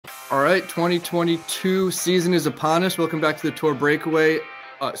All right, 2022 season is upon us. Welcome back to the Tour Breakaway.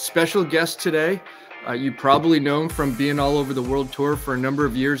 Special guest today. You probably know him from being all over the World Tour for a number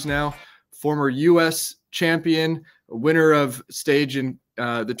of years now. Former U.S. champion, winner of stage in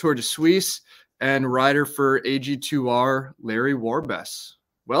the Tour de Suisse, and rider for AG2R, Larry Warbasse.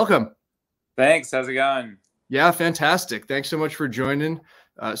 Welcome. Thanks. How's it going? Yeah, fantastic. Thanks so much for joining.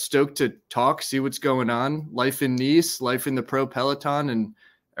 Stoked to talk, see what's going on. Life in Nice, life in the pro peloton, and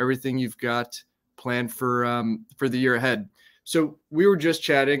everything you've got planned for the year ahead. So we were just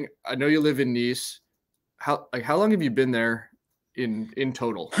chatting. I know you live in Nice. How long have you been there in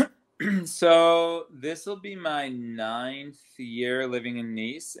total? So this will be my 9th year living in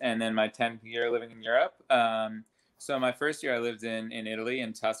Nice, and then my 10th year living in Europe. So my first year I lived in Italy,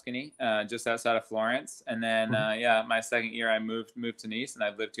 in Tuscany, just outside of Florence, and then my second year I moved to Nice, and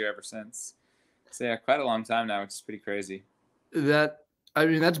I've lived here ever since. So yeah, quite a long time now, which is pretty crazy.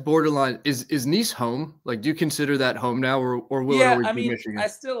 That's borderline. Is Nice home? Like, do you consider that home now, or will it Yeah, always be Michigan? I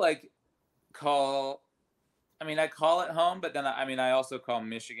still I call it home, but then I also call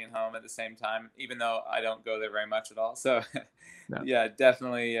Michigan home at the same time, even though I don't go there very much at all. So No. yeah,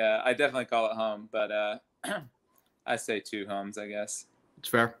 definitely, I definitely call it home, but I say two homes, I guess. It's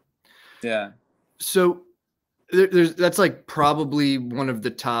fair. Yeah. So that's like probably one of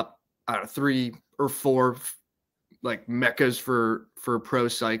the top 3 or 4 like meccas for pro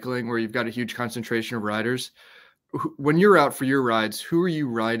cycling, where you've got a huge concentration of riders. When you're out for your rides, who are you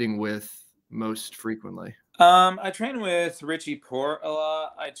riding with most frequently? I train with Richie Port a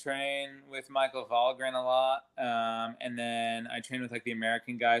lot. I train with Michael Valgren a lot. And then I train with like the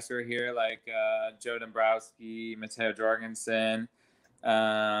American guys who are here, like Joe Dombrowski, Matteo Jorgensen,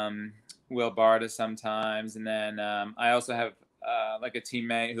 Will Barta sometimes. And then I also have like a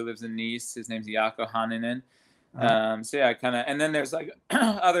teammate who lives in Nice. His name's Jaakko Haninen. So yeah, and then there's like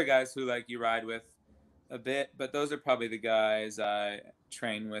other guys who like you ride with a bit, but those are probably the guys I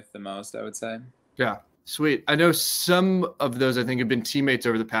train with the most, I would say. Yeah. Sweet. I know some of those I think have been teammates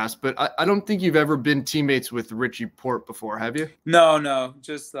over the past, but I don't think you've ever been teammates with Richie Port before, have you? No,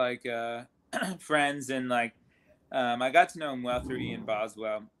 just like friends, and like I got to know him well through Ian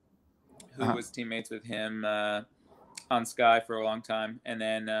Boswell, who was teammates with him on Sky for a long time, and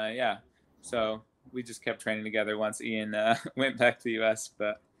then so we just kept training together once Ian went back to the US.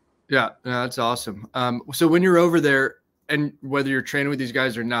 But yeah, that's awesome. So when you're over there, and whether you're training with these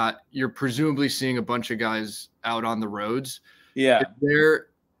guys or not, you're presumably seeing a bunch of guys out on the roads. Yeah. Do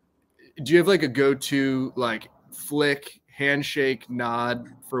you have like a go-to like flick, handshake, nod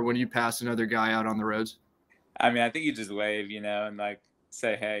for when you pass another guy out on the roads? I mean, I think you just wave, and like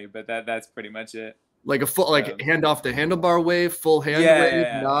say hey, but that's pretty much it. Like a full hand off the handlebar wave, full hand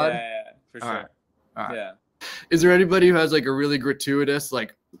wave, nod. Yeah, for sure. All right. Yeah. Is there anybody who has like a really gratuitous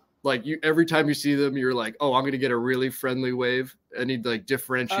like you every time you see them, you're like, oh, I'm gonna get a really friendly wave? Any like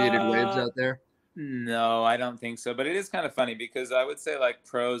differentiated waves out there? No, I don't think so. But it is kind of funny because I would say like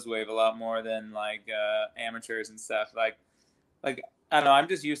pros wave a lot more than like amateurs and stuff. Like I don't know. I'm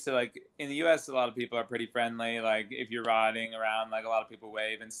just used to like in the US, a lot of people are pretty friendly. Like if you're riding around, like a lot of people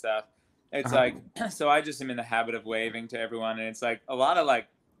wave and stuff. It's like so I just am in the habit of waving to everyone, and it's like a lot of like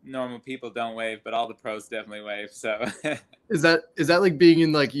normal people don't wave, but all the pros definitely wave. So is that like being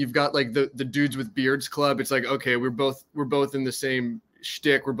in like you've got like the dudes with beards club? It's like, okay, we're both in the same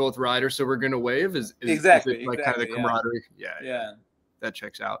shtick, we're both riders, so we're gonna wave. Exactly, is it like kind of the camaraderie? Yeah, that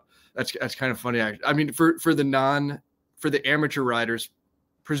checks out. That's kind of funny. I mean, for the amateur riders,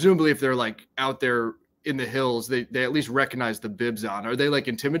 presumably if they're like out there in the hills, they at least recognize the bibs on. Are they like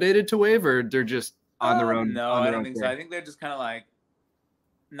intimidated to wave, or they're just on their own? No, I don't think so. I think they're just kind of like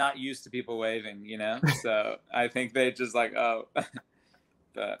not used to people waving, so I think they just like, oh,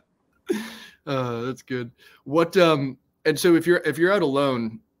 but that's good. What and so if you're out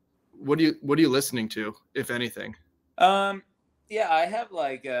alone, what are you listening to, if anything? Yeah, I have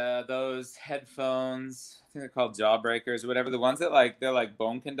like those headphones, I think they're called jawbreakers or whatever, the ones that like they're like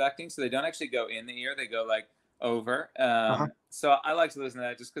bone conducting, so they don't actually go in the ear, they go like over. So I like to listen to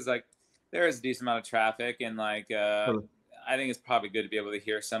that just because like there is a decent amount of traffic, and like I think it's probably good to be able to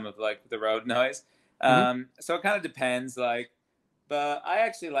hear some of like the road noise. So it kind of depends, like, but I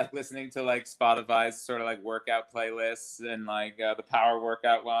actually like listening to like Spotify's sort of like workout playlists, and like the power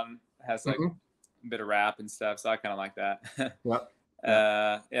workout one has like a bit of rap and stuff. So I kind of like that.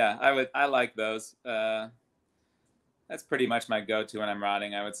 I like those. That's pretty much my go-to when I'm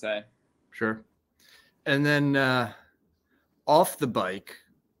riding, I would say. Sure. And then off the bike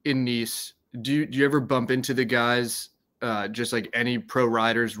in Nice, do you ever bump into the guys, just like any pro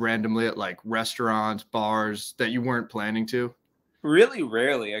riders randomly at like restaurants, bars that you weren't planning to? Really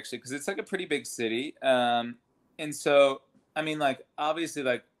rarely, actually, because it's like a pretty big city. And so, I mean, like, obviously,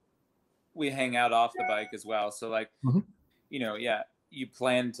 like, we hang out off the bike as well. So, like, Mhm. yeah, you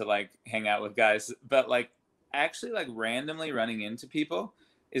plan to like hang out with guys, but like actually like randomly running into people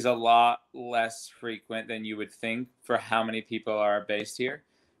is a lot less frequent than you would think for how many people are based here.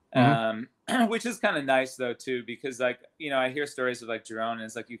 Mhm. Which is kind of nice though too, because like, I hear stories of like Jerome, and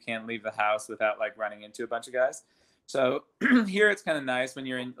it's like you can't leave the house without like running into a bunch of guys. So here it's kind of nice when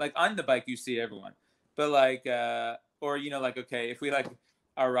you're in like on the bike, you see everyone, but like, or, like, okay, if we like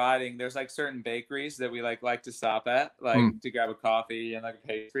are riding, there's like certain bakeries that we like to stop at, like Mm, to grab a coffee and like a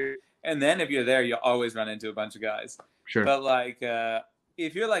pastry. And then if you're there, you'll always run into a bunch of guys. sure. But like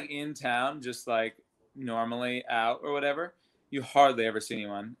if you're like in town, just like normally out or whatever, you hardly ever see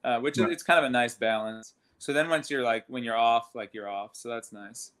anyone, which is Yeah. it's kind of a nice balance. So then once you're like when you're off, like you're off. So that's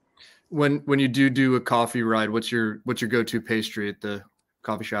nice. When you do a coffee ride, what's your go-to pastry at the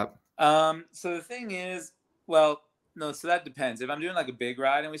coffee shop? So the thing is, well, no, so that depends. If I'm doing like a big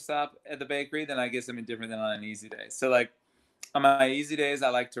ride and we stop at the bakery, then I guess something different than on an easy day. So like on my easy days, I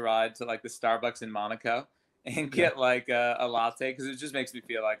like to ride to like the Starbucks in Monaco and Yeah. get like a latte because it just makes me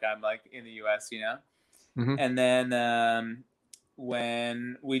feel like I'm like in the U.S. Mhm. And then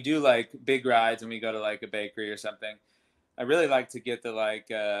when we do like big rides and we go to like a bakery or something, I really like to get the like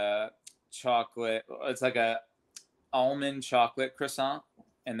chocolate. It's like a almond chocolate croissant,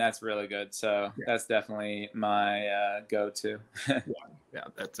 and that's really good. So Yeah. that's definitely my go-to. Yeah. Yeah,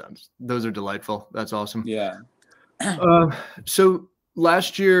 those are delightful. That's awesome. Yeah. Uh, so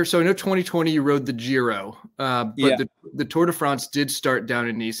last year, so I know 2020 you rode the Giro, but Yeah. the Tour de France did start down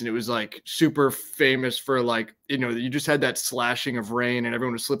in Nice, and it was like super famous for like you just had that slashing of rain, and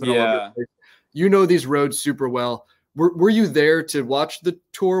everyone was slipping all over the Yeah. place. You know these roads super well. Were you there to watch the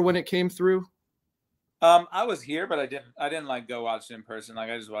tour when it came through? I was here, but I didn't like go watch it in person. Like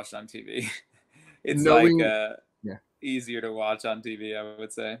I just watched it on TV. It's like Knowing, yeah, easier to watch on TV, I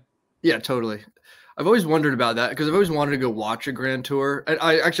would say. yeah, totally. I've always wondered about that because I've always wanted to go watch a Grand Tour. And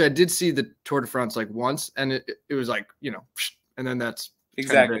I did see the Tour de France like once, and it was like and then that's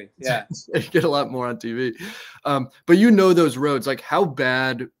kind of Exactly. Yeah. it. You get a lot more on TV. But those roads. Like, how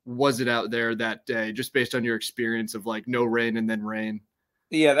bad was it out there that day? Just based on your experience of like no rain and then rain.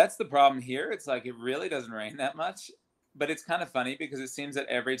 Yeah, that's the problem here. It's like it really doesn't rain that much, but it's kind of funny because it seems that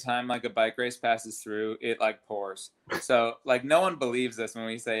every time like a bike race passes through, it like pours. So like no one believes us when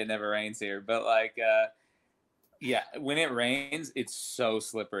we say it never rains here, but like yeah, when it rains, it's so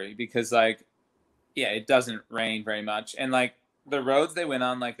slippery because like yeah, it doesn't rain very much. And like the roads they went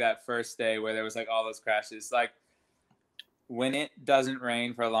on like that first day where there was like all those crashes, like when it doesn't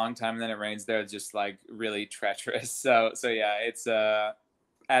rain for a long time and then it rains, they're just like really treacherous. So yeah, it's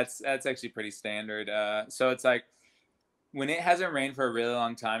that's actually pretty standard. So it's like when it hasn't rained for a really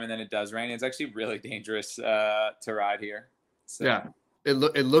long time and then it does rain, it's actually really dangerous to ride here. Yeah,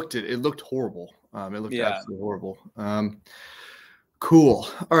 So it looked horrible. It looked yeah, absolutely horrible. Cool.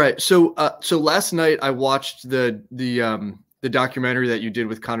 All right. So last night I watched the documentary that you did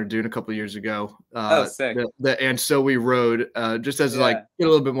with Connor Dune a couple of years ago. oh sick, And so we rode just as like yeah, get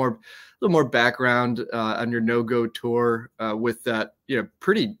a little more background on your no-go tour with that.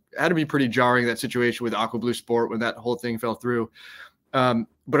 Had to be pretty jarring, that situation with Aqua Blue Sport when that whole thing fell through.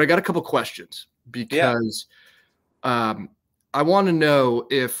 But I got a couple questions yeah. because I want to know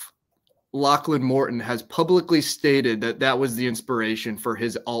if Lachlan Morton has publicly stated that that was the inspiration for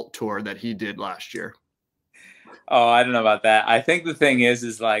his alt tour that he did last year. Oh, I don't know about that. I think the thing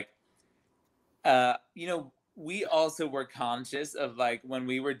is like we also were conscious of like when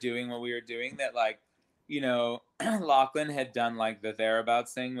we were doing what we were doing that like, Lachlan had done like the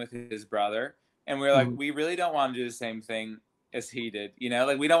thereabouts thing with his brother. And we are like, Mhm. we really don't want to do the same thing as he did,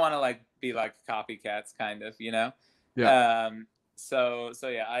 like we don't want to like be like copycats kind of. Yeah. So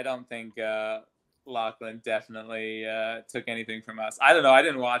yeah, I don't think Lachlan definitely took anything from us. I don't know. I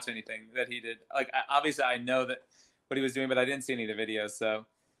didn't watch anything that he did. Like obviously I know that what he was doing, but I didn't see any of the videos. So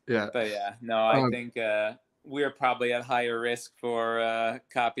Yeah. but yeah, no, I Um, think we're probably at higher risk for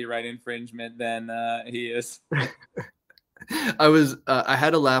copyright infringement than he is. I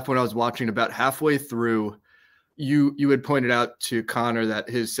had a laugh when I was watching. About halfway through, you had pointed out to Connor that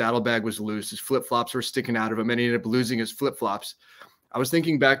his saddlebag was loose, his flip-flops were sticking out of him, and he ended up losing his flip-flops. I was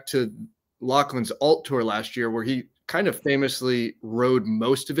thinking back to Lachlan's alt tour last year where he kind of famously rode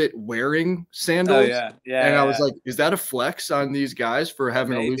most of it wearing Oh sandals. yeah, And I was yeah, like, is that a flex on these guys for yeah.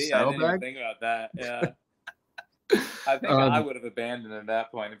 having a loose Maybe I didn't even saddlebag? think about that. Yeah, I think I Um, would have abandoned at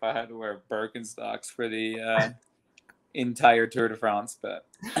that point if I had to wear Birkenstocks for the entire Tour de France, but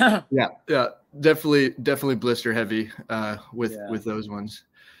yeah, definitely blister heavy with those ones.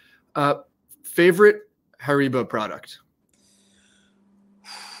 Favorite Haribo product?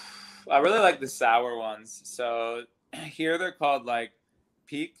 I really like the sour ones. So here they're called like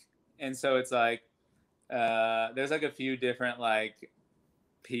Peak, and so it's like there's like a few different like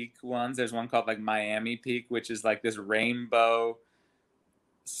Peak ones. There's one called like Miami Peak, which is like this rainbow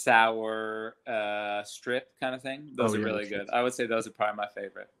sour strip kind of thing. Those are really good. I would say those are probably my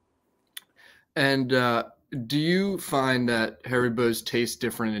favorite. And do you find that Haribos taste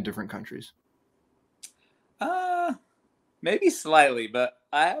different in different countries? Maybe slightly, but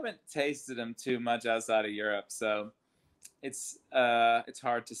I haven't tasted them too much outside of Europe, so it's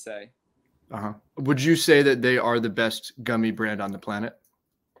hard to say. Would you say that they are the best gummy brand on the planet?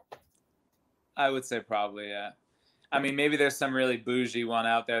 I would say probably, yeah. I mean, maybe there's some really bougie one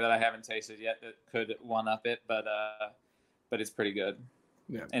out there that I haven't tasted yet that could one up it, but it's pretty good.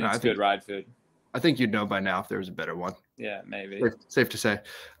 Yeah, and it's good ride food. I think you'd know by now if there was a better one. Yeah, maybe. Safe to say.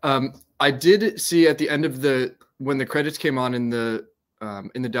 I did see at the end of when the credits came on in the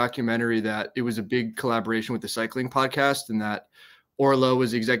documentary that it was a big collaboration with the cycling podcast, and that Orlo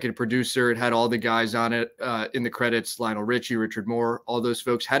was the executive producer. It had all the guys on it in the credits: Lionel Richie, Richard Moore, all those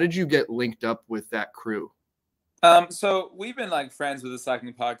folks. How did you get linked up with that crew? So we've been like friends with the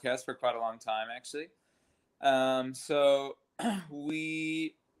cycling podcast for quite a long time, actually. So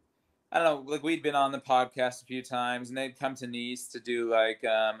I don't know, like we'd been on the podcast a few times, and they'd come to Nice to do like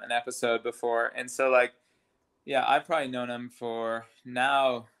an episode before. And so like, yeah, I've probably known them for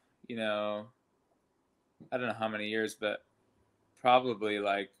now, I don't know how many years, but probably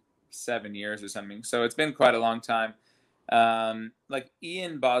like 7 years or something. So it's been quite a long time. Like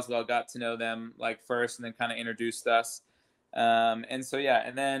Ian Boswell got to know them like first and then kind of introduced us. And so, yeah.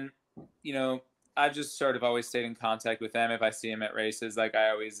 And then, I've just sort of always stayed in contact with them. If I see them at races, like I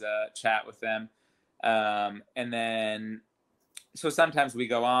always chat with them. And then, so sometimes we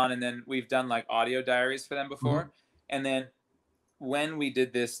go on, and then we've done like audio diaries for them before. Mm-hmm. And then when we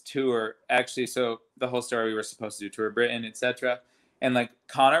did this tour, actually, so the whole story, we were supposed to do Tour of Britain, etc. And like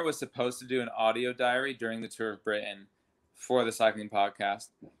Connor was supposed to do an audio diary during the Tour of Britain for the cycling podcast.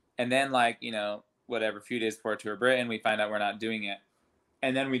 And then like, whatever, a few days before Tour of Britain, we find out we're not doing it.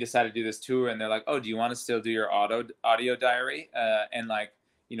 And then we decided to do this tour, and they're like, oh, do you want to still do your audio diary? And like,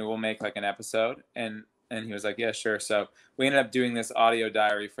 we'll make like an episode. And he was like, yeah, sure. So we ended up doing this audio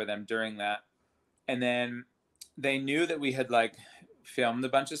diary for them during that. And then they knew that we had like filmed a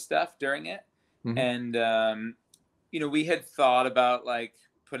bunch of stuff during it. Mm-hmm. And, we had thought about like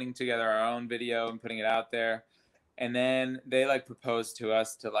putting together our own video and putting it out there. And then they like proposed to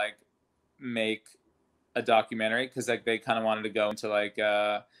us to like make a documentary, because like they kind of wanted to go into like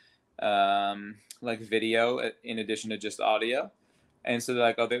video in addition to just audio. And so they're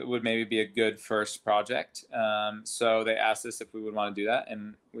like, oh, that would maybe be a good first project. So they asked us if we would want to do that,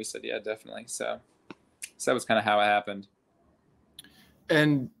 and we said, yeah, definitely. So that was kind of how it happened.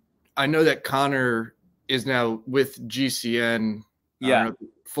 And I know that Connor is now with GCN,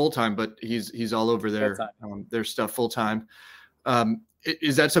 full time, but he's all over their stuff full time.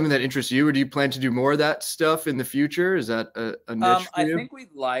 Is that something that interests you, or do you plan to do more of that stuff in the future? Is that a niche for you? I think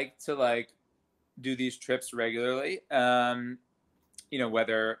we'd like to like do these trips regularly. Whether,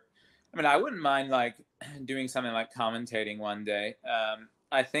 I wouldn't mind like doing something like commentating one day.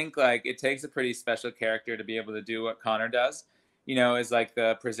 I think like it takes a pretty special character to be able to do what Connor does, as like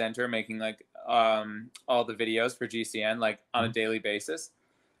the presenter making like all the videos for GCN, like on a daily basis.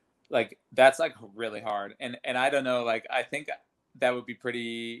 Like that's like really hard. And I don't know, like, I think that would be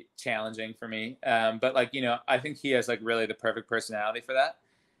pretty challenging for me. But like, I think he has like really the perfect personality for that.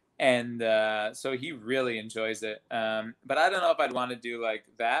 And so he really enjoys it. But I don't know if I'd want to do like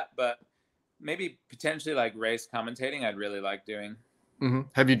that, but maybe potentially like race commentating I'd really like doing. Mm-hmm.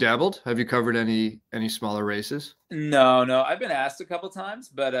 Have you dabbled? Have you covered any smaller races? No. I've been asked a couple times,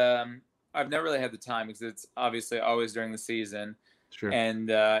 but I've never really had the time, because it's obviously always during the season. Sure. And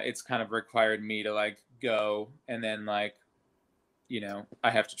it's kind of required me to like go, and then like, I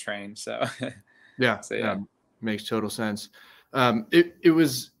have to train. So yeah, makes total sense. It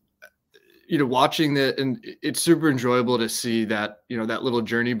was, watching that, and it's super enjoyable to see that, that little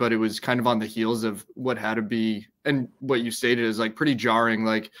journey, but it was kind of on the heels of what had to be, and what you stated is like pretty jarring.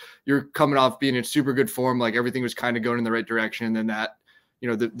 Like you're coming off being in super good form, like everything was kind of going in the right direction. And then that,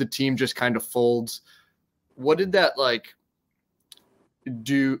 the team just kind of folds. What did that like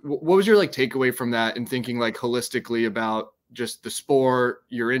do? What was your like takeaway from that, and thinking like holistically about just the sport,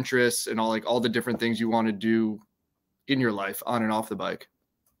 your interests, and all the different things you want to do in your life on and off the bike?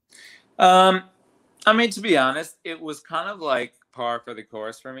 I mean, to be honest, it was kind of like par for the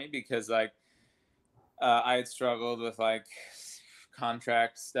course for me because like I had struggled with like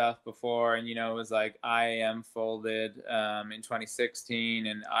contract stuff before, and it was like IAM folded in 2016,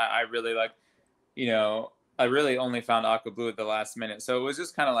 and I really like, I really only found Aqua Blue at the last minute, so it was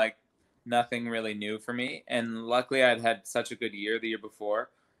just kind of like nothing really new for me. And luckily, I'd had such a good year the year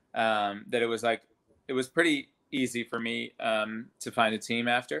before that it was pretty easy for me to find a team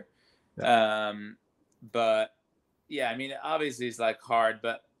after. Yeah. But yeah, I mean, obviously it's like hard,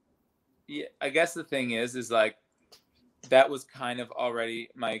 but yeah, I guess the thing is like that was kind of already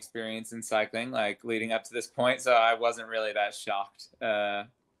my experience in cycling, like leading up to this point. So I wasn't really that shocked.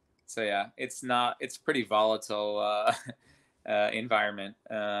 So yeah, it's pretty volatile environment.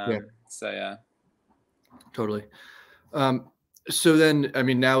 Yeah, So yeah. totally. So then, I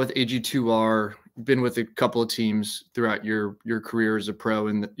mean, now with AG2R, been with a couple of teams throughout your career as a pro,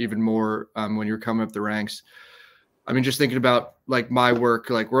 and even more when you're coming up the ranks. I mean, just thinking about like my work,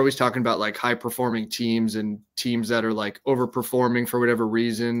 like we're always talking about like high performing teams and teams that are like overperforming for whatever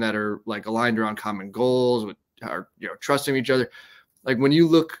reason, that are like aligned around common goals, with are trusting each other. Like when you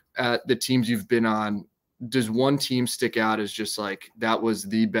look at the teams you've been on, does one team stick out as just like that was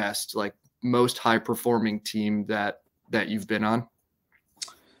the best, like most high performing team that you've been on?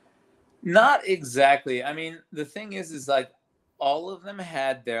 Not exactly. I mean, the thing is like all of them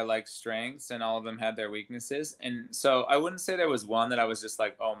had their like strengths and all of them had their weaknesses. And so I wouldn't say there was one that I was just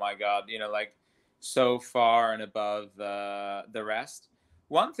like, oh my God, like so far and above the rest.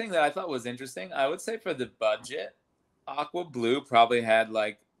 One thing that I thought was interesting, I would say for the budget, Aqua Blue probably had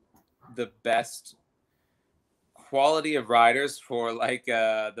like the best quality of riders for like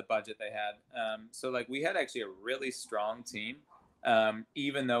the budget they had. So like we had actually a really strong team,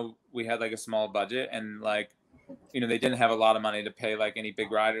 even though we had like a small budget, and like they didn't have a lot of money to pay like any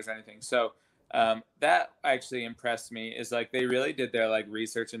big riders or anything. So that actually impressed me. Is like they really did their like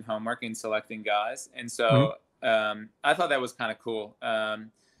research and homework in selecting guys, and so I thought that was kind of cool.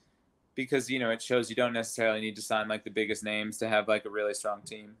 Because it shows you don't necessarily need to sign like the biggest names to have like a really strong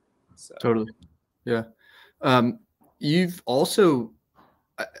team. So Totally. Yeah. You've also,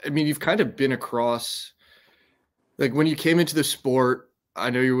 I mean, you've kind of been across, like when you came into the sport, I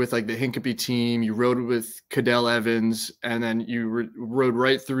know you're with like the Hincapie team, you rode with Cadell Evans, and then you rode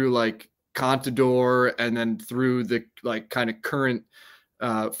right through like Contador, and then through the like kind of current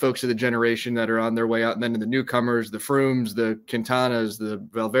folks of the generation that are on their way out, and then the newcomers, the Froomes, the Quintanas, the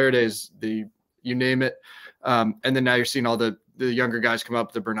Valverdes, you name it. And then now you're seeing all the younger guys come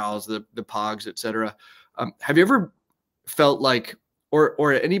up, the Bernals, the Pogs, et cetera. Have you ever felt like,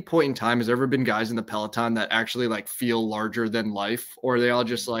 or at any point in time, has there ever been guys in the peloton that actually like feel larger than life, or are they all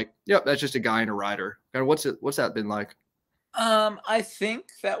just like, yep, that's just a guy and a rider? And what's that been like? I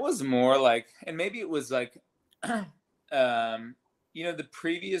think that was more like, and maybe it was like, the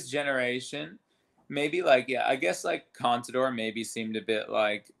previous generation, maybe like, yeah, I guess like Contador maybe seemed a bit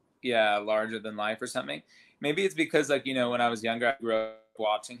like, yeah, larger than life or something. Maybe it's because like, when I was younger, I grew up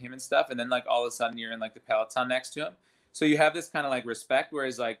watching him and stuff. And then like all of a sudden you're in like the peloton next to him. So you have this kind of like respect,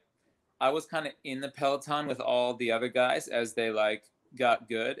 whereas like I was kind of in the peloton with all the other guys as they like got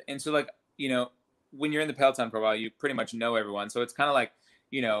good. And so like, when you're in the peloton for a while, you pretty much know everyone. So it's kind of like,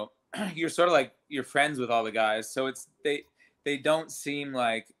 you're sort of like you're friends with all the guys. So it's they don't seem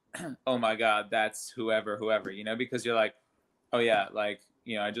like, oh my God, that's whoever, because you're like, oh yeah, like,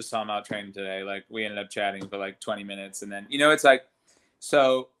 I just saw him out training today. Like we ended up chatting for like 20 minutes. And then, it's like,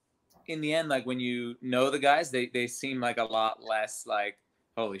 so in the end, like when you know the guys, they seem like a lot less like,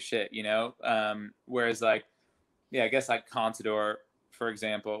 holy shit, whereas like, yeah, I guess like Contador, for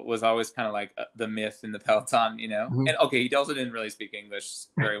example, was always kind of like the myth in the peloton, Mm-hmm. and okay, he also didn't really speak English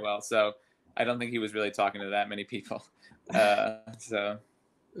very well. So I don't think he was really talking to that many people. So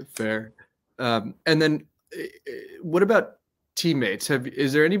Fair. And then what about teammates?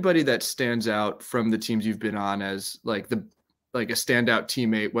 Is there anybody that stands out from the teams you've been on as like a standout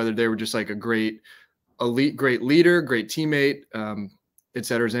teammate, whether they were just like a great elite, great leader, great teammate, et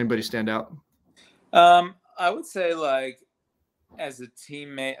cetera? Does anybody stand out? I would say like as a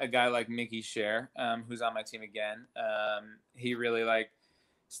teammate, a guy like Mickey Scher, who's on my team again, he really like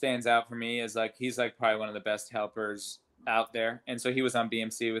stands out for me as like he's like probably one of the best helpers out there. And so he was on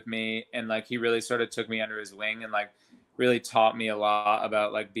BMC with me, and like he really sort of took me under his wing and like really taught me a lot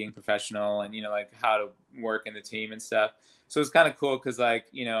about like being professional and like how to work in the team and stuff. So it's kind of cool because like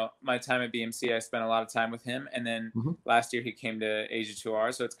my time at BMC, I spent a lot of time with him, and then last year he came to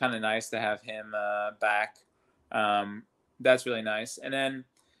AG2R, so it's kind of nice to have him back. That's really nice. And then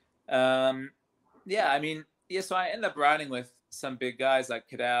yeah, I mean, yeah, so I ended up riding with some big guys like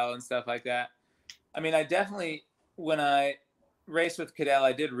Cadell and stuff like that. I mean, I definitely, when I raced with Cadell,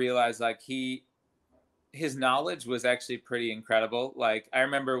 I did realize like his knowledge was actually pretty incredible. Like I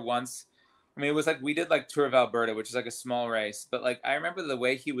remember once, I mean, it was like we did like Tour of Alberta, which is like a small race, but like I remember the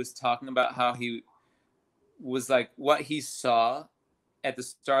way he was talking about how he was like what he saw at the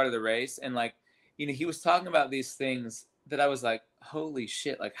start of the race, and like, you know, he was talking about these things that I was like, holy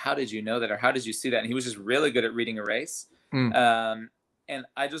shit, like how did you know that, or how did you see that? And he was just really good at reading a race. Mm. And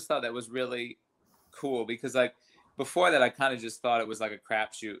I just thought that was really cool because like before that I kind of just thought it was like a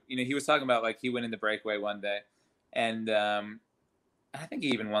crapshoot. You know, he was talking about like he went in the breakaway one day, and I think he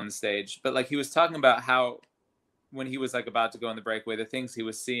even won the stage, but like he was talking about how when he was like about to go in the breakaway, the things he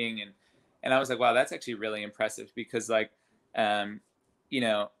was seeing, and I was like, wow, that's actually really impressive because like, you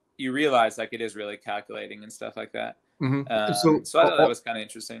know, you realize like it is really calculating and stuff like that. Mm-hmm. So I thought that was kind of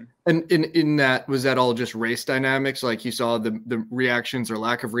interesting. And in that, was that all just race dynamics? Like you saw the reactions or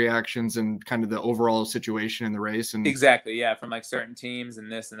lack of reactions and kind of the overall situation in the race? And exactly, yeah, from like certain teams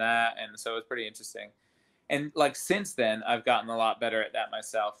and this and that, and so it was pretty interesting. And like since then, I've gotten a lot better at that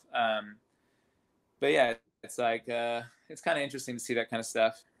myself. But yeah, it's like it's kind of interesting to see that kind of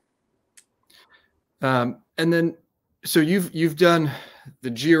stuff. And then, so you've done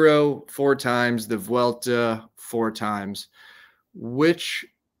the Giro 4 times, the Vuelta 4 times. Which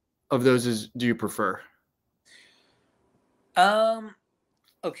of those do you prefer?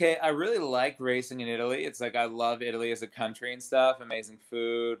 Okay, I really like racing in Italy. It's like I love Italy as a country and stuff. Amazing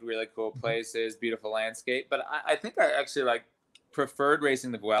food, really cool places, beautiful landscape. But I think I actually like preferred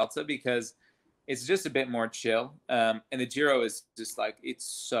racing the Vuelta because it's just a bit more chill. And the Giro is just like it's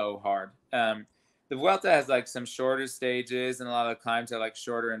so hard. The Vuelta has like some shorter stages and a lot of the climbs are like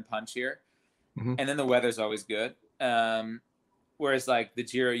shorter and punchier. Mm-hmm. And then the weather's always good. Whereas like the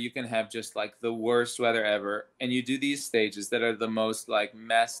Giro, you can have just like the worst weather ever, and you do these stages that are the most like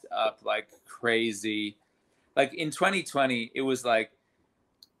messed up, like crazy. Like in 2020, it was like,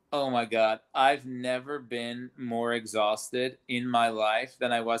 oh my God, I've never been more exhausted in my life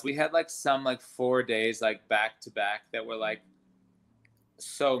than I was. We had like some like 4 days like back to back that were like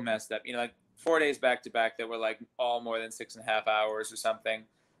so messed up. You know, like 4 days back to back that were like all more than 6.5 hours or something,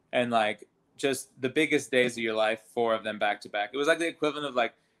 and like just the biggest days of your life, 4 of them back to back. It was like the equivalent of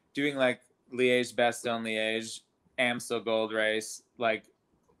like doing like Liège Bastogne Liège, Amstel Gold Race, like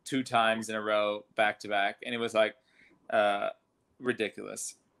 2 times in a row back to back, and it was like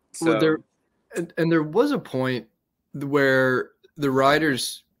ridiculous. Well, So there was a point where the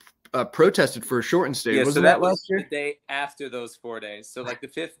riders protested for a shortened stage. yeah, Wasn't so that that was last the year? day after those 4 days. So like the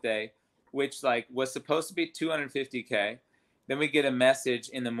fifth day, which like was supposed to be 250K, then we get a message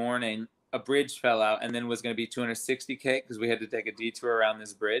in the morning a bridge fell out and then was going to be 260K because we had to take a detour around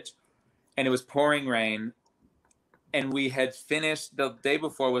this bridge, and it was pouring rain, and we had finished the day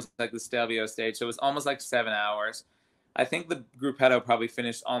before was like the Stelvio stage, so it was almost like 7 hours. I think the gruppetto probably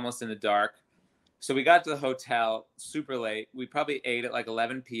finished almost in the dark, so we got to the hotel super late. We probably ate at like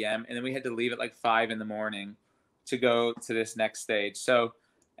 11 p.m. and then we had to leave at like 5 in the morning to go to this next stage. So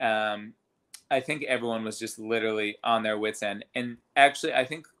I think everyone was just literally on their wits end. And actually, I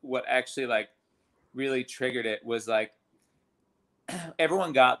think what actually like really triggered it was like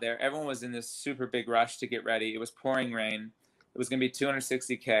everyone got there. Everyone was in this super big rush to get ready. It was pouring rain. It was going to be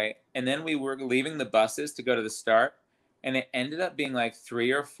 260K. And then we were leaving the buses to go to the start. And it ended up being like 3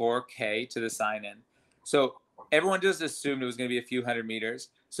 or 4K to the sign in. So everyone just assumed it was going to be a few hundred meters.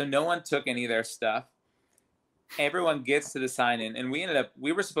 So no one took any of their stuff. Everyone gets to the sign in, and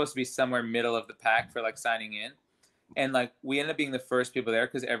we were supposed to be somewhere middle of the pack for like signing in, and like we ended up being the first people there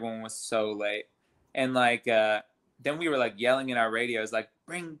because everyone was so late. And like then we were like yelling in our radios like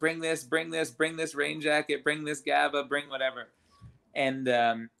bring this rain jacket, bring this GABA, bring whatever. And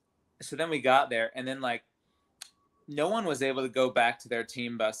so then we got there, and then like no one was able to go back to their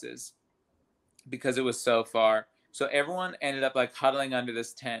team buses because it was so far. So everyone ended up like huddling under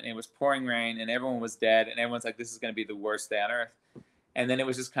this tent, and it was pouring rain, and everyone was dead, and everyone's like, this is going to be the worst day on earth. And then it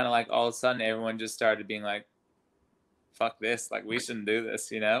was just kind of like all of a sudden everyone just started being like, fuck this, like we shouldn't do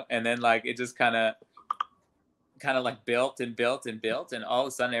this, you know? And then like it just kind of like built and built and built, and all of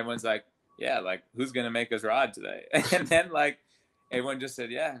a sudden everyone's like, yeah, like who's going to make us ride today? And then like everyone just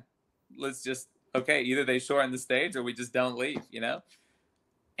said, yeah, let's just, okay, either they shorten the stage or we just don't leave, you know?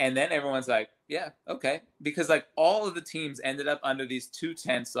 And then everyone's like, yeah, okay. Because like all of the teams ended up under these 2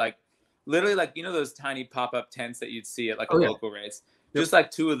 tents, like literally like, you know, those tiny pop-up tents that you'd see at like a local race, just like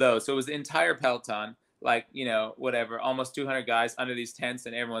 2 of those. So it was the entire peloton, like, you know, whatever, almost 200 guys under these tents.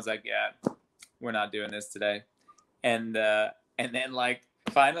 And everyone's like, yeah, we're not doing this today. And then like,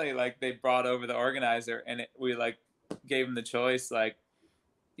 finally, like they brought over the organizer, and we like gave them the choice, like,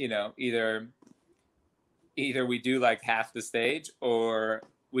 you know, either either we do like half the stage or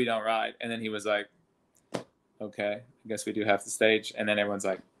we don't ride. And then he was like, okay, I guess we do half the stage. And then everyone's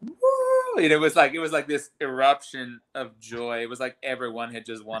like, woo! And it was like this eruption of joy. It was like everyone had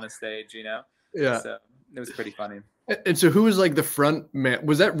just won a stage, you know? Yeah. So it was pretty funny. And so who was like the front man?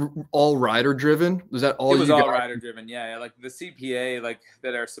 Was that all rider driven? Was that all it was you all guys? rider driven? Yeah, like the CPA, like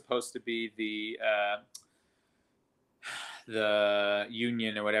that are supposed to be the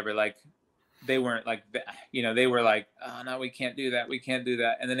union or whatever, like they weren't like, you know, they were like, oh no, we can't do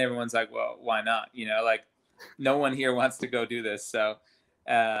that, and then everyone's like, well, why not, you know, like no one here wants to go do this. So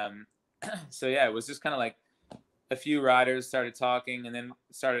so yeah, it was just kind of like a few riders started talking and then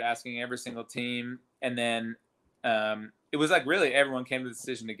started asking every single team, and then it was like really everyone came to the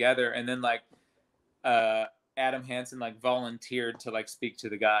decision together, and then like Adam Hansen like volunteered to like speak to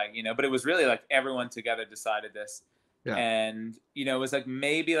the guy, you know, but it was really like everyone together decided this. Yeah. And you know, it was like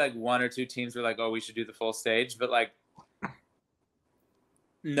maybe like one or two teams were like, oh, we should do the full stage, but like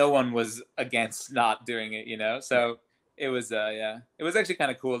no one was against not doing it, you know. So it was yeah, it was actually kind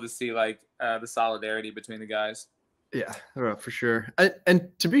of cool to see like the solidarity between the guys. Yeah, for sure. And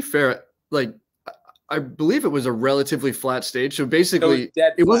to be fair, like I believe it was a relatively flat stage, so basically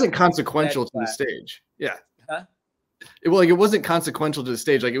it wasn't consequential to the stage. Yeah. Huh? It wasn't consequential to the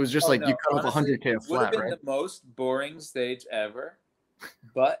stage. Like it was just like you cut off 100K of flat, would have been right? The most boring stage ever,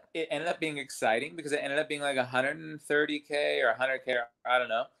 but it ended up being exciting because it ended up being like 130K or 100K, or I don't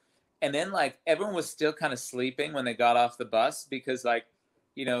know. And then like everyone was still kind of sleeping when they got off the bus because like,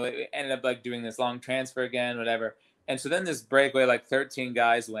 you know, it ended up like doing this long transfer again, whatever. And so then this breakaway, like 13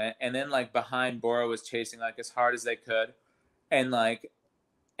 guys went, and then like behind Bora was chasing like as hard as they could, and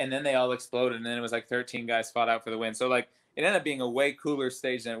then they all exploded, and then it was like 13 guys fought out for the win. So like it ended up being a way cooler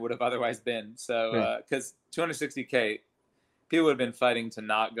stage than it would have otherwise been. So because 260K, people would have been fighting to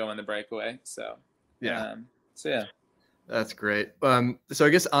not go in the breakaway. So yeah, that's great. So I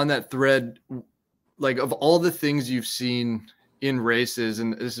guess on that thread, like of all the things you've seen in races,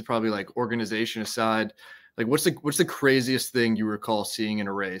 and this is probably like organization aside, like what's the craziest thing you recall seeing in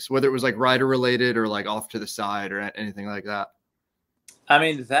a race, whether it was like rider related or like off to the side or anything like that? I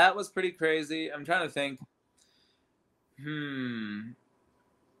mean, that was pretty crazy. I'm trying to think.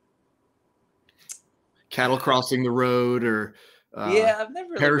 Cattle crossing the road, or yeah, I've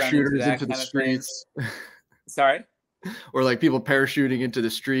never really parachuters into the streets. Sorry? Or like people parachuting into the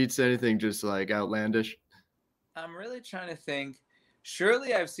streets, anything just like outlandish? I'm really trying to think.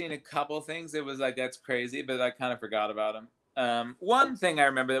 Surely I've seen a couple things that was like, that's crazy, but I kind of forgot about them. One thing I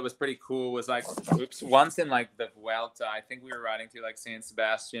remember that was pretty cool was like, once in like the Vuelta, I think we were riding through like San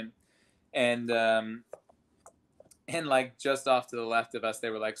Sebastian, and like just off to the left of us,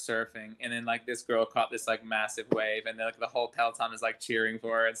 they were like surfing, and then like this girl caught this like massive wave, and then like the whole peloton is like cheering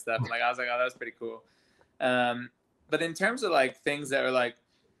for her and stuff. And, like I was like, oh, that was pretty cool. But in terms of like things that are like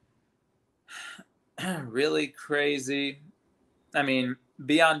really crazy, I mean,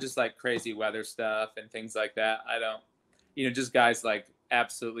 beyond just like crazy weather stuff and things like that, I don't, you know, just guys like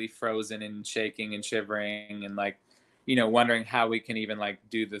absolutely frozen and shaking and shivering and like, you know, wondering how we can even like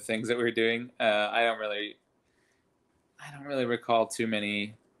do the things that we're doing. I don't really recall too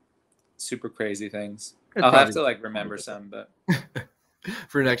many super crazy things. I'll have to like remember some, but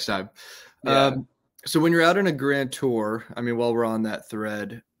for next time. Yeah. So when you're out on a grand tour, I mean, while we're on that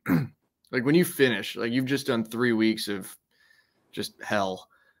thread, like when you finish, like you've just done 3 weeks of just hell.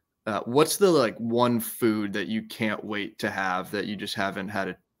 What's the like one food that you can't wait to have that you just haven't had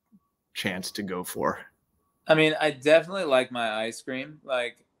a chance to go for? I mean, I definitely like my ice cream.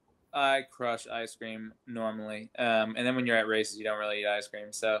 Like I crush ice cream normally. And then when you're at races, you don't really eat ice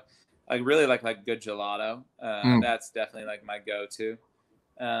cream. So I really like good gelato. That's definitely like my go-to.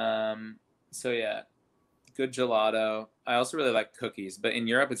 So yeah, good gelato. I also really like cookies, but in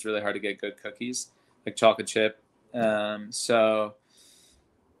Europe, it's really hard to get good cookies, like chocolate chip. So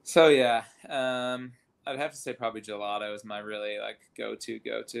yeah, I'd have to say probably gelato is my really like go-to.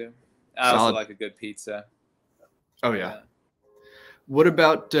 I also like a good pizza. Oh yeah. What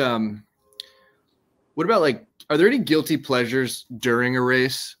about like, are there any guilty pleasures during a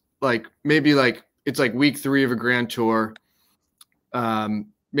race? Like maybe like it's like week 3 of a grand tour.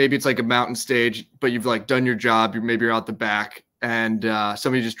 Maybe it's like a mountain stage, but you've like done your job. Maybe you're out the back, and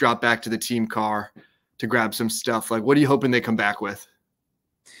somebody just dropped back to the team car to grab some stuff. Like, what are you hoping they come back with?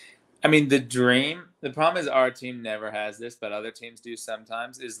 I mean, the problem is our team never has this, but other teams do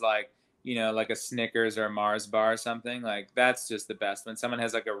sometimes, is like, you know, like a Snickers or a Mars bar or something. Like that's just the best when someone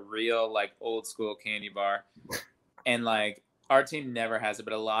has like a real like old school candy bar. And like our team never has it,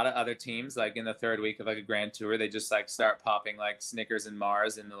 but a lot of other teams, like in the 3rd week of like a grand tour, they just like start popping like Snickers and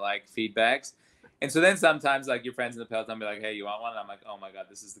Mars in the like feed bags. And so then sometimes like your friends in the peloton be like, "Hey, you want one?" And I'm like, "Oh my god,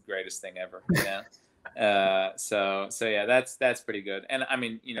 this is the greatest thing ever," you know. So yeah, that's pretty good. And I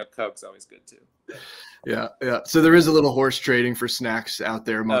mean, you know, Coke's always good too. Yeah, yeah. So there is a little horse trading for snacks out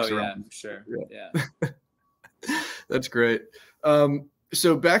there Oh amongst the yeah, runners. for sure. Yeah. Yeah. That's great.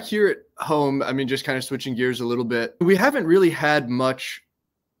 So back here at home, I mean, just kind of switching gears a little bit, we haven't really had much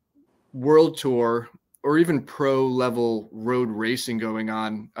world tour or even pro level road racing going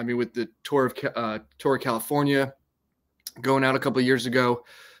on. I mean, with the Tour of California going out a couple of years ago,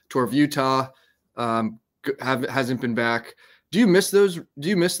 Tour of Utah hasn't been back. Do you miss those? Do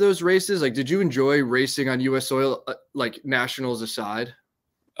you miss those races? Like, did you enjoy racing on U.S. soil, like nationals aside?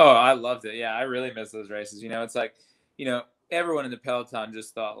 Oh, I loved it. Yeah, I really miss those races. You know, it's like, you know, everyone in the peloton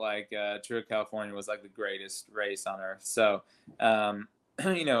just thought like Tour of California was like the greatest race on earth. So,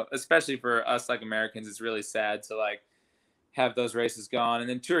 you know, especially for us like Americans, it's really sad to like have those races gone. And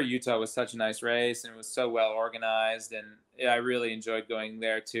then Tour of Utah was such a nice race and it was so well organized. And yeah, I really enjoyed going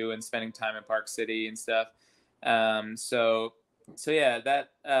there too and spending time in Park City and stuff. So yeah, that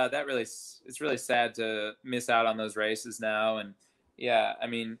really, it's really sad to miss out on those races now. And yeah, I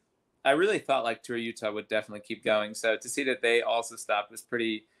mean, I really thought like Tour of Utah would definitely keep going. So to see that they also stopped was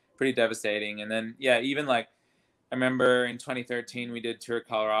pretty devastating. And then yeah, even like I remember in 2013 we did Tour of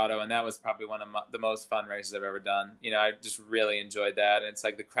Colorado, and that was probably one of the most fun races I've ever done. You know, I just really enjoyed that, and it's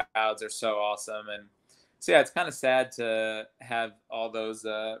like the crowds are so awesome, and so yeah, it's kind of sad to have all those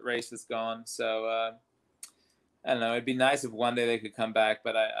races gone. So I don't know. It'd be nice if one day they could come back,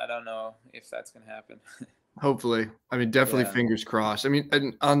 but I don't know if that's gonna happen. Hopefully. I mean, definitely Yeah. fingers crossed. I mean,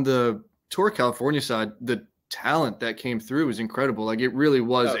 and on the Tour of California side, the talent that came through was incredible. Like it really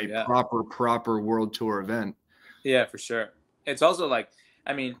was Oh a yeah. proper world tour event. Yeah, for sure. It's also like,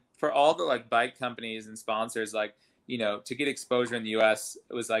 I mean, for all the like bike companies and sponsors, like, you know, to get exposure in the US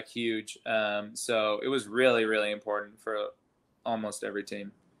it was like huge. So it was really important for almost every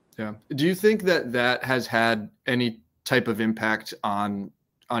team. Yeah. Do you think that that has had any type of impact on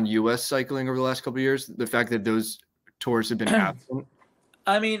US cycling over the last couple of years? The fact that those tours have been absent?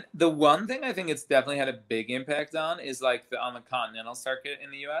 I mean, the one thing I think it's definitely had a big impact on is like on the continental circuit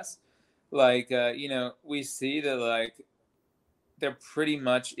in the US. Like, you know, we see that like there pretty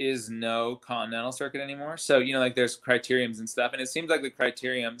much is no continental circuit anymore. So, you know, like there's criteriums and stuff. And it seems like the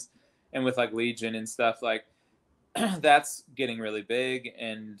criteriums and with like Legion and stuff, like that's getting really big.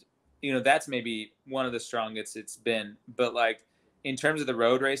 And, you know, that's maybe one of the strongest it's been. But like in terms of the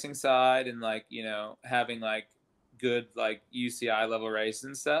road racing side and like, you know, having like good like UCI level races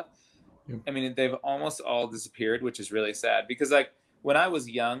and stuff, Yeah. I mean, they've almost all disappeared, which is really sad because like when I was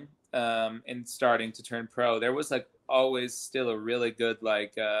young and starting to turn pro, there was like always still a really good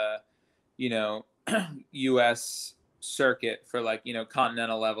like you know U.S. circuit for like you know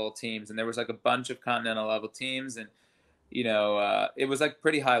continental level teams, and there was like a bunch of continental level teams, and you know it was like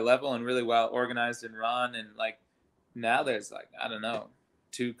pretty high level and really well organized and run, and like now there's like I don't know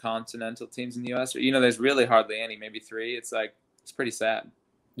 2 continental teams in the U.S. or you know there's really hardly any, maybe 3. It's like it's pretty sad.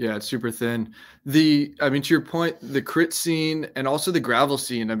 Yeah, it's super thin. I mean, to your point, the crit scene and also the gravel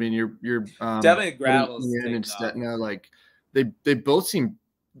scene. I mean, you're Definitely putting gravel's Ian and taken off. Stetna, like they both seem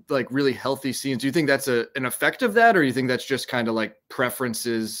like really healthy scenes. Do you think that's an effect of that, or you think that's just kind of like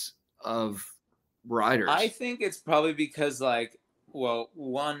preferences of riders? I think it's probably because like, well,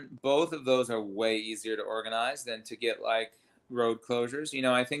 one, both of those are way easier to organize than to get like road closures. You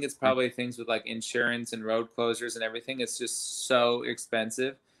know, I think it's probably things with like insurance and road closures and everything. It's just so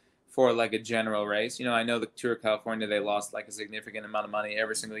expensive for like a general race. You know, I know the Tour of California, they lost like a significant amount of money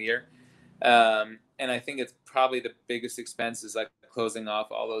every single year. And I think it's probably the biggest expense is like closing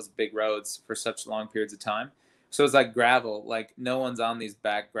off all those big roads for such long periods of time. So it's like gravel, like no one's on these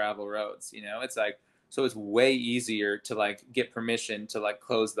back gravel roads, you know, it's like, so it's way easier to like get permission to like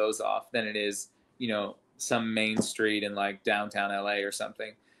close those off than it is, you know, some main street in like downtown LA or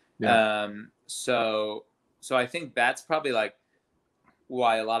something. Yeah. So I think that's probably like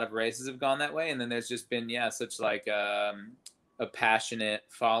why a lot of races have gone that way. And then there's just been, yeah, such like, a passionate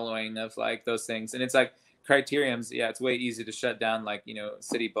following of like those things. And it's like criteriums. Yeah. It's way easier to shut down like, you know,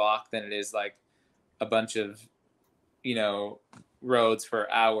 city block than it is like a bunch of, you know, roads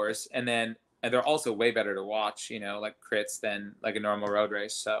for hours. And they're also way better to watch, you know, like crits than like a normal road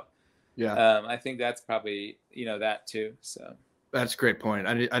race. So Yeah. I think that's probably, you know, that too. So That's a great point.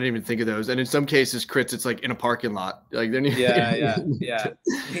 I didn't even think of those. And in some cases, crits, it's like in a parking lot. Like then yeah.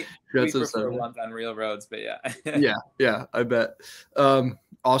 We that's a prefer seven. ones on real roads, but yeah. Yeah, I bet.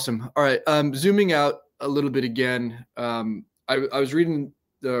 Awesome. All right. Zooming out a little bit again. I was reading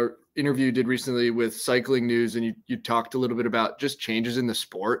the interview you did recently with Cycling News, and you talked a little bit about just changes in the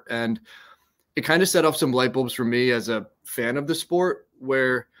sport. And it kind of set off some light bulbs for me as a fan of the sport,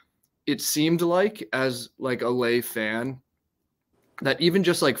 where it seemed like, as like a lay fan, that even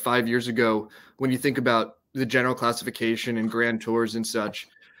just like 5 years ago, when you think about the general classification and grand tours and such,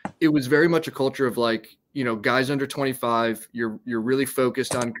 it was very much a culture of like, you know, guys under 25, you're really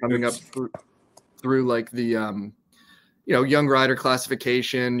focused on coming up through like the you know, young rider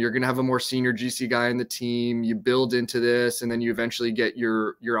classification. You're going to have a more senior GC guy in the team. You build into this, and then you eventually get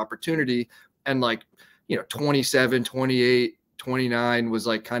your opportunity. And like, you know, 27, 28, 29 was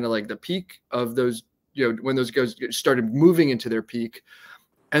like kind of like the peak of those, you know, when those guys started moving into their peak.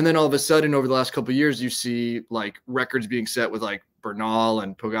 And then all of a sudden, over the last couple of years, you see like records being set with like Bernal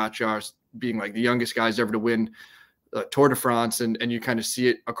and Pogacar being like the youngest guys ever to win Tour de France. And you kind of see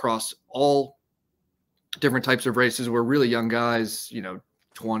it across all different types of races where really young guys, you know,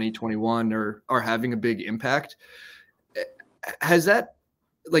 20, 21 are having a big impact. Has that,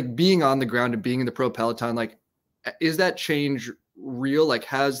 like, being on the ground and being in the pro peloton, like, is that change real? Like,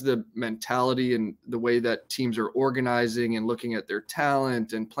 has the mentality and the way that teams are organizing and looking at their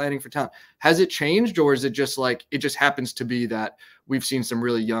talent and planning for talent, has it changed? Or is it just like, it just happens to be that we've seen some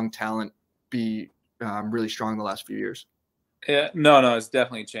really young talent be really strong the last few years? Yeah, no, it's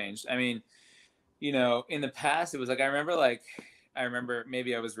definitely changed. I mean, you know, in the past, it was like, I remember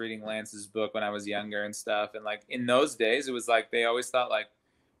maybe I was reading Lance's book when I was younger and stuff. And like in those days, it was like, they always thought like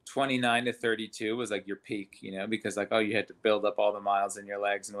 29 to 32 was like your peak, you know, because like, oh, you had to build up all the miles in your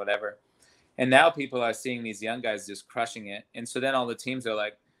legs and whatever. And now people are seeing these young guys just crushing it. And so then all the teams are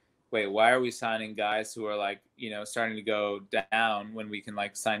like, wait, why are we signing guys who are like, you know, starting to go down when we can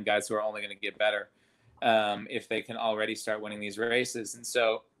like sign guys who are only going to get better if they can already start winning these races? And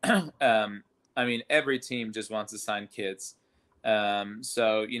so, I mean, every team just wants to sign kids.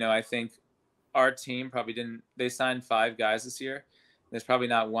 So, you know, I think our team they signed 5 guys this year. There's probably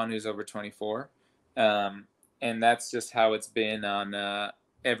not one who's over 24. And that's just how it's been on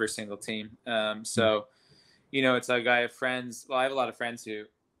every single team. So, you know, it's like I have a lot of friends who,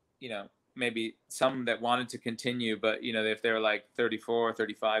 you know, maybe some that wanted to continue, but, you know, if they were like 34 or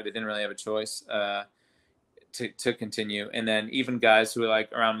 35, they didn't really have a choice to continue. And then even guys who are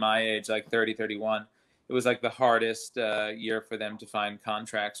like around my age, like 30, 31, it was like the hardest year for them to find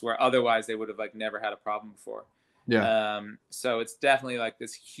contracts, where otherwise they would have like never had a problem before. Yeah. So it's definitely like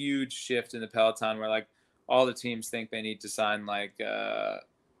this huge shift in the peloton where like all the teams think they need to sign like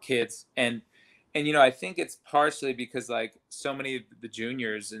kids. And, you know, I think it's partially because like so many of the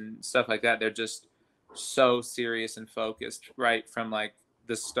juniors and stuff like that, they're just so serious and focused right from like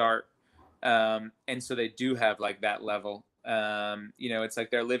the start. And so they do have like that level. You know, it's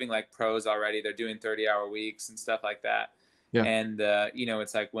like they're living like pros already. They're doing 30-hour weeks and stuff like that. Yeah. And, you know,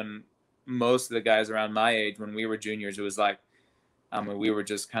 it's like when most of the guys around my age, when we were juniors, it was like, we were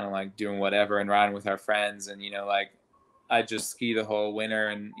just kind of like doing whatever and riding with our friends. And, you know, like I'd just ski the whole winter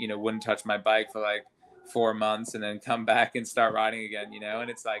and, you know, wouldn't touch my bike for like 4 months and then come back and start riding again, you know? And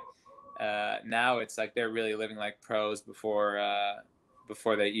it's like, now it's like they're really living like pros before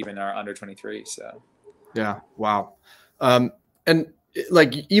they even are under 23. So, yeah. Wow. And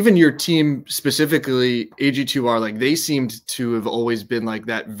like even your team specifically, AG2R, like they seemed to have always been like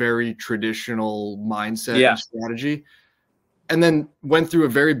that very traditional mindset and strategy, and then went through a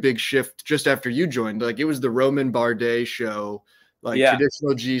very big shift just after you joined. Like it was the Roman Bardet show, like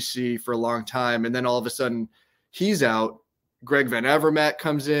traditional GC for a long time. And then all of a sudden he's out. Greg Van Avermaet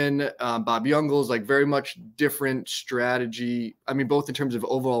comes in, Bob Youngles, like very much different strategy. I mean, both in terms of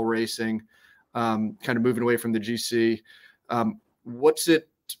overall racing, kind of moving away from the GC. What's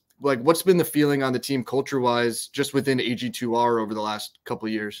been the feeling on the team culture wise, just within AG2R over the last couple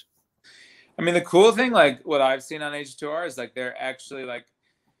of years? I mean, the cool thing, like what I've seen on AG2R is like, they're actually like,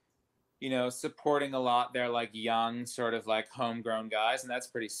 you know, supporting a lot. They're like young, sort of like homegrown guys. And that's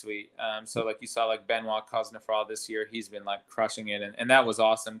pretty sweet. So like you saw like Benoit Cosnefroid this year, he's been like crushing it. And that was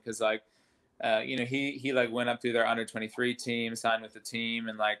awesome. Cause like, you know, he like went up through their under 23 team, signed with the team.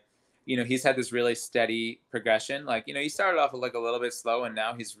 And like, you know, he's had this really steady progression. Like, you know, he started off like a little bit slow and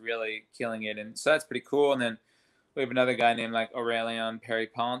now he's really killing it. And so that's pretty cool. And then we have another guy named like Aurélien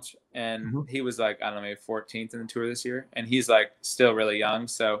Perry-Ponche, and he was like, I don't know, maybe 14th in the Tour this year. And he's like still really young.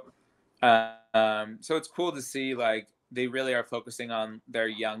 So, so it's cool to see like they really are focusing on their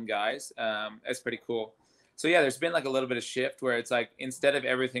young guys. It's pretty cool. So yeah, there's been like a little bit of shift where it's like, instead of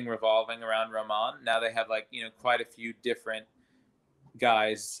everything revolving around Roman, now they have like, you know, quite a few different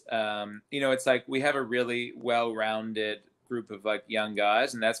guys. You know, it's like we have a really well-rounded group of like young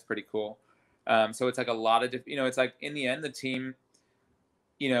guys, and that's pretty cool. So it's like a lot of, you know, it's like in the end, the team,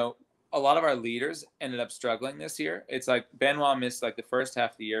 you know, a lot of our leaders ended up struggling this year. It's like Benoit missed like the first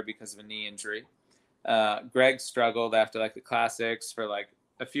half of the year because of a knee injury. Greg struggled after like the classics for like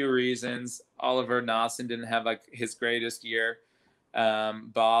a few reasons. Oliver Nawson didn't have like his greatest year.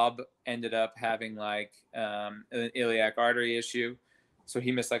 Bob ended up having like an iliac artery issue, so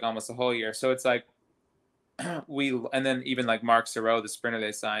he missed like almost the whole year. So it's like and then even like Mark Sereau, the sprinter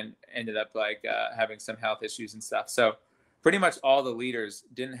they signed, ended up like having some health issues and stuff. So pretty much all the leaders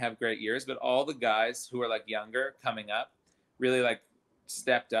didn't have great years, but all the guys who are like younger coming up really like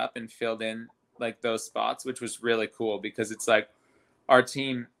stepped up and filled in like those spots, which was really cool because it's like our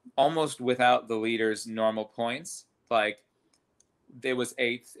team almost without the leaders' normal points, like it was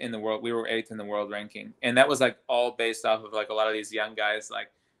 8th in the world. We were 8th in the world ranking. And that was like all based off of like a lot of these young guys,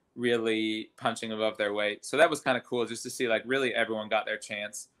 like really punching above their weight. So that was kind of cool just to see like really everyone got their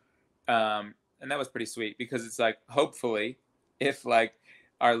chance. And that was pretty sweet because it's like, hopefully if like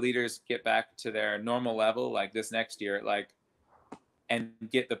our leaders get back to their normal level, like this next year, like, and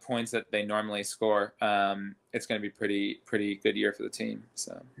get the points that they normally score, it's going to be pretty good year for the team.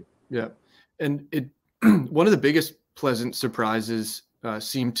 So, yeah. And one of the biggest pleasant surprises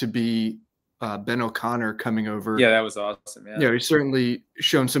seemed to be Ben O'Connor coming over. Yeah, that was awesome. Yeah, he's certainly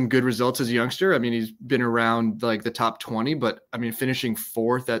shown some good results as a youngster. I mean, he's been around like the top 20, but I mean, finishing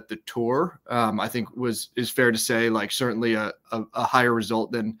 4th at the Tour, I think is fair to say, like certainly a higher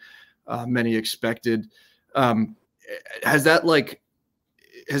result than many expected. Has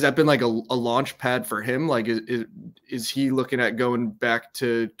that been like a launch pad for him? Like, is he looking at going back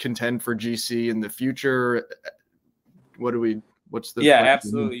to contend for GC in the future? What's the yeah,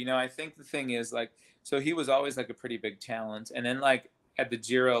 absolutely. You know, I think the thing is like, so he was always like a pretty big talent, and then like at the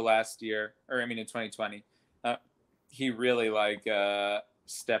Giro last year, or I mean in 2020, he really like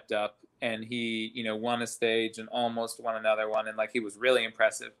stepped up, and he, you know, won a stage and almost won another one, and like he was really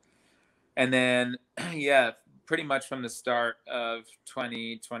impressive. And then yeah, pretty much from the start of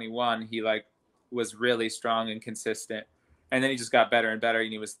 2021, he like was really strong and consistent, and then he just got better and better,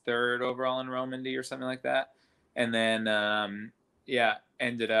 and he was 3rd overall in Romandy or something like that. And then yeah,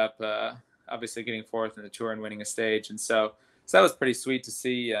 ended up obviously getting 4th in the Tour and winning a stage. And so that was pretty sweet to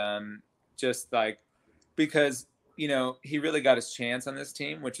see, just like, because, you know, he really got his chance on this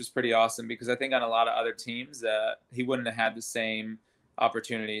team, which was pretty awesome, because I think on a lot of other teams he wouldn't have had the same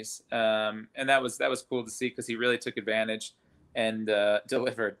opportunities. And that was cool to see, because he really took advantage and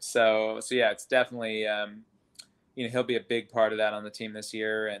delivered. So yeah, it's definitely, you know, he'll be a big part of that on the team this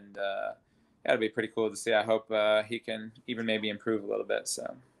year. And that'd be pretty cool to see. I hope he can even maybe improve a little bit.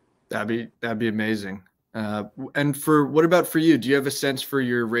 So that'd be amazing. And what about for you? Do you have a sense for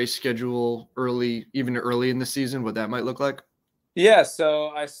your race schedule even early in the season, what that might look like? Yeah, so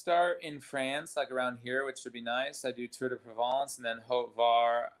I start in France, like around here, which would be nice. I do Tour de Provence and then Haute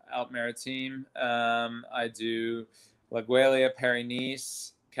Var, Alpes-Maritimes. I do La Guelia,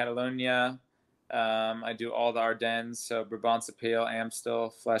 Paris-Nice, Catalonia. I do all the Ardennes, so Brabant-Sapil,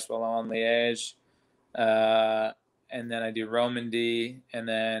 Amstel, Flèche Wallonne, Liège. And then I do Romandy, and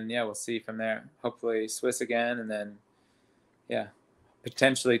then, yeah, we'll see from there. Hopefully Swiss again, and then, yeah,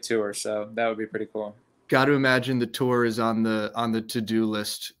 potentially Tour. So that would be pretty cool. Got to imagine the Tour is on the to-do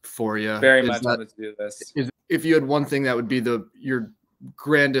list for you. Very much on the to-do list. If you had one thing that would be your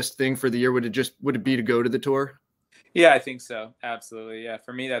grandest thing for the year, would it be to go to the Tour? Yeah, I think so. Absolutely. Yeah.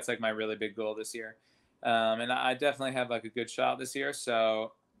 For me, that's like my really big goal this year. And I definitely have like a good shot this year.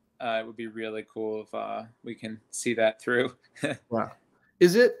 So it would be really cool if we can see that through. Wow.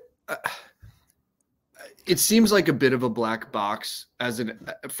 Is it, it seems like a bit of a black box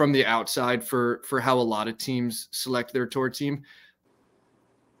from the outside for how a lot of teams select their Tour team.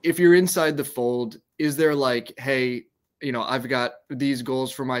 If you're inside the fold, is there like, hey, you know, I've got these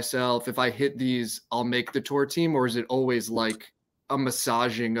goals for myself. If I hit these, I'll make the Tour team? Or is it always like a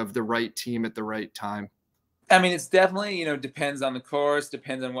massaging of the right team at the right time? I mean, it's definitely, you know, depends on the course,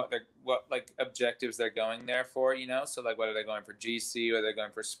 depends on what like objectives they're going there for, you know? So like whether they're going for GC, whether they're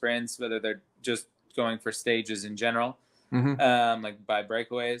going for sprints, whether they're just going for stages in general, like by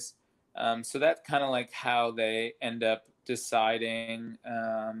breakaways. So that's kind of like how they end up deciding,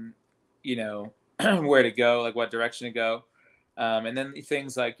 you know, where to go, like what direction to go. And then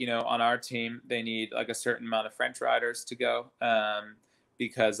things like, you know, on our team, they need like a certain amount of French riders to go,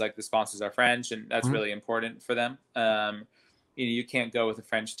 because like the sponsors are French, and that's really important for them. You know, you can't go with a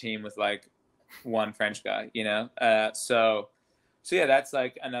French team with like one French guy, you know? So yeah, that's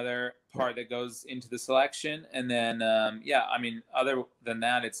like another part that goes into the selection. And then, yeah, I mean, other than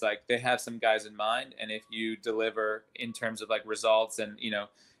that, it's like they have some guys in mind. And if you deliver in terms of like results and, you know,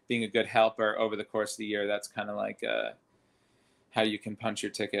 being a good helper over the course of the year, that's kind of like how you can punch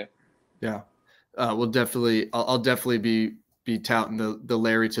your ticket. Yeah. We'll definitely, I'll definitely be touting the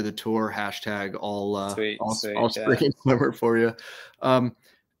Larry to the Tour hashtag Sweet, all sweet, spring yeah. and summer for you.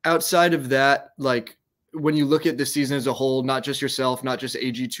 Outside of that, like when you look at the season as a whole, not just yourself, not just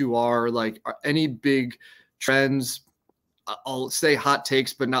AG2R, like any big trends, I'll say hot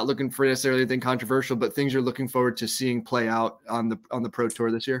takes, but not looking for necessarily anything controversial, but things you're looking forward to seeing play out on the Pro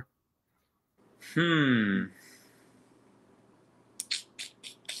Tour this year?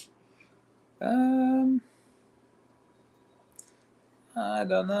 Um, I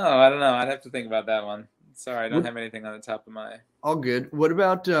don't know. I don't know. I'd have to think about that one. Sorry, I don't What, have anything on the top of my. all good. What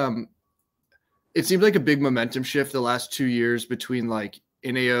about it seems like a big momentum shift the last 2 years between like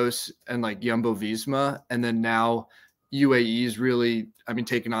Ineos and like Jumbo Visma, and then now UAE is really, I mean,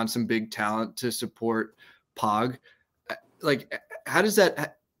 taking on some big talent to support Pog. Like, how does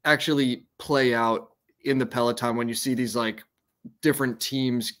that actually play out in the peloton when you see these like different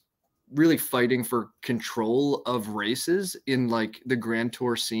teams really fighting for control of races in like the Grand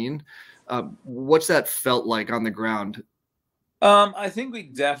Tour scene? What's that felt like on the ground? I think we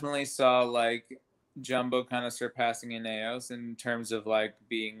definitely saw like Jumbo kind of surpassing Ineos in terms of like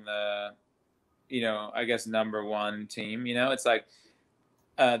being the, I guess number one team. It's like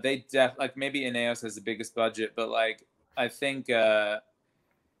like maybe Ineos has the biggest budget, but like I think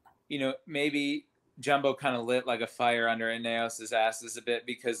maybe Jumbo kind of lit like a fire under Ineos's asses a bit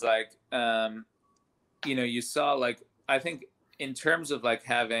because like you saw like I think in terms of like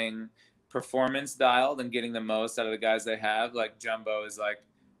having performance dialed and getting the most out of the guys they have, like Jumbo is like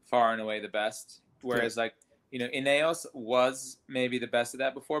far and away the best. Whereas like Ineos was maybe the best of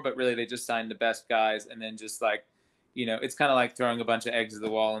that before, but really they just signed the best guys and then just like it's kind of like throwing a bunch of eggs at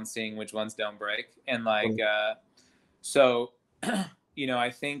the wall and seeing which ones don't break. And like so I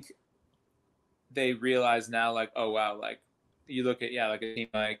think they realize now like, oh wow, like you look at like a team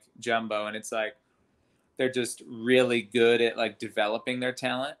like Jumbo and it's like they're just really good at like developing their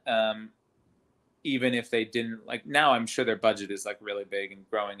talent. Even if they didn't like now I'm sure their budget is like really big and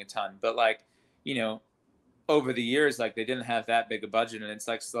growing a ton, but like over the years like they didn't have that big a budget and it's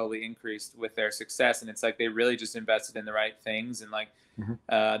like slowly increased with their success, and it's like they really just invested in the right things and like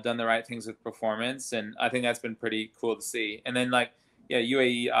done the right things with performance, and I think that's been pretty cool to see. And then like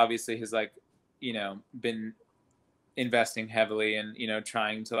UAE obviously has like been investing heavily and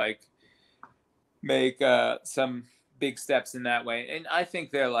trying to like make some big steps in that way, and I think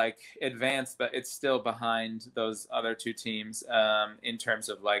they're like advanced, but it's still behind those other two teams in terms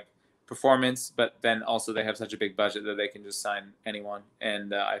of like performance, but then also they have such a big budget that they can just sign anyone,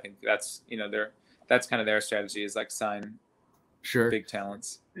 and I think that's that's kind of their strategy is like sign big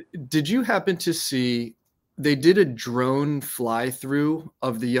talents. Did you happen to see they did a drone fly through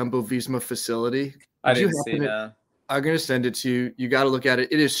of the Jumbo Visma facility? I didn't see no. I'm going to send it to you. You got to look at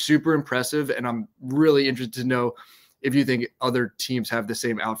it. It is super impressive, and I'm really interested to know if you think other teams have the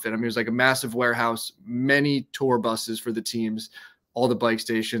same outfit. I mean, it was like a massive warehouse, many tour buses for the teams, all the bike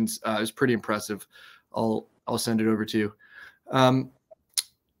stations. It was pretty impressive. I'll send it over to you.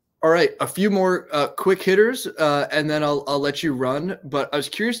 All right, a few more quick hitters, and then I'll let you run. But I was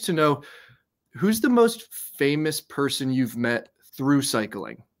curious to know, who's the most famous person you've met through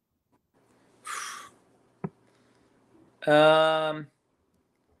cycling?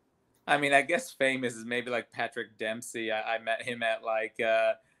 I mean, I guess famous is maybe like Patrick Dempsey. I met him at like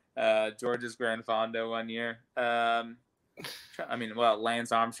George's Grand Fondo one year. I mean, well,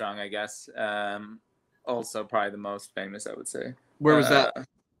 Lance Armstrong, I guess. Also probably the most famous, I would say. Where was that?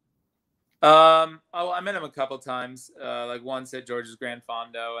 I met him a couple times. Like once at George's Grand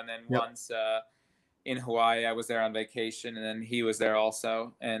Fondo, and then once in Hawaii. I was there on vacation, and then he was there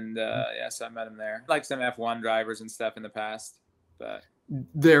also. And so I met him there. Like some F1 drivers and stuff in the past. But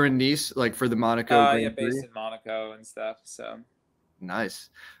they're in Nice, like for the Monaco. Based in Monaco and stuff. So nice.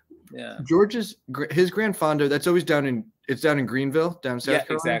 Yeah. His Grand Fondo, that's always down in Greenville, down South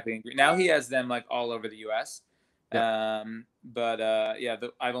Carolina. Exactly. Now he has them like all over the U.S. But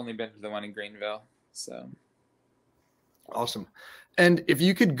I've only been to the one in Greenville. So awesome. And if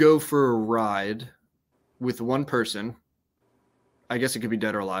you could go for a ride with one person, I guess it could be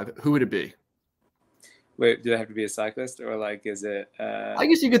dead or alive, who would it be? Wait, do they have to be a cyclist, or like is it? I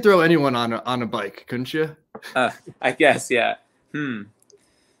guess you could throw anyone on a bike, couldn't you? I guess, yeah. Damn,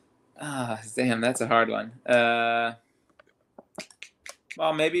 that's a hard one.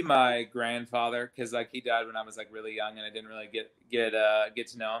 Well, maybe my grandfather, because like he died when I was like really young, and I didn't really get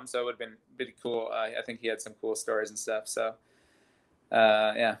to know him, so it would have been pretty cool. I think he had some cool stories and stuff. So,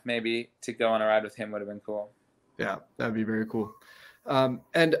 maybe to go on a ride with him would have been cool. Yeah, that'd be very cool.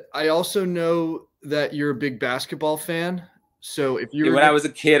 And I also know that you're a big basketball fan. So if you when I was a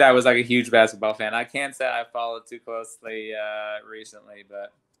kid, I was like a huge basketball fan. I can't say I followed too closely recently,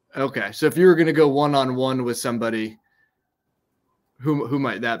 but okay. So if you were going to go one-on-one with somebody, who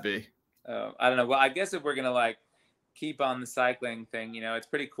might that be? I don't know. Well, I guess if we're gonna like keep on the cycling thing, it's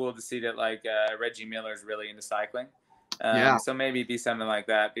pretty cool to see that like Reggie Miller is really into cycling. Yeah. So maybe be something like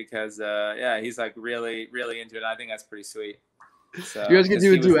that because he's like really really into it. I think that's pretty sweet. So You guys could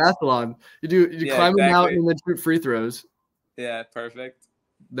do a duathlon. You climb a mountain and then shoot free throws. Yeah, perfect.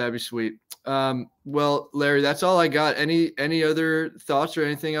 That'd be sweet. Well, Larry, that's all I got. Any other thoughts or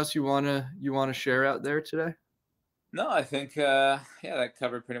anything else you wanna share out there today? No, I think that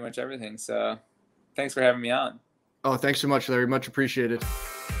covered pretty much everything. So thanks for having me on. Oh, thanks so much, Larry. Much appreciated.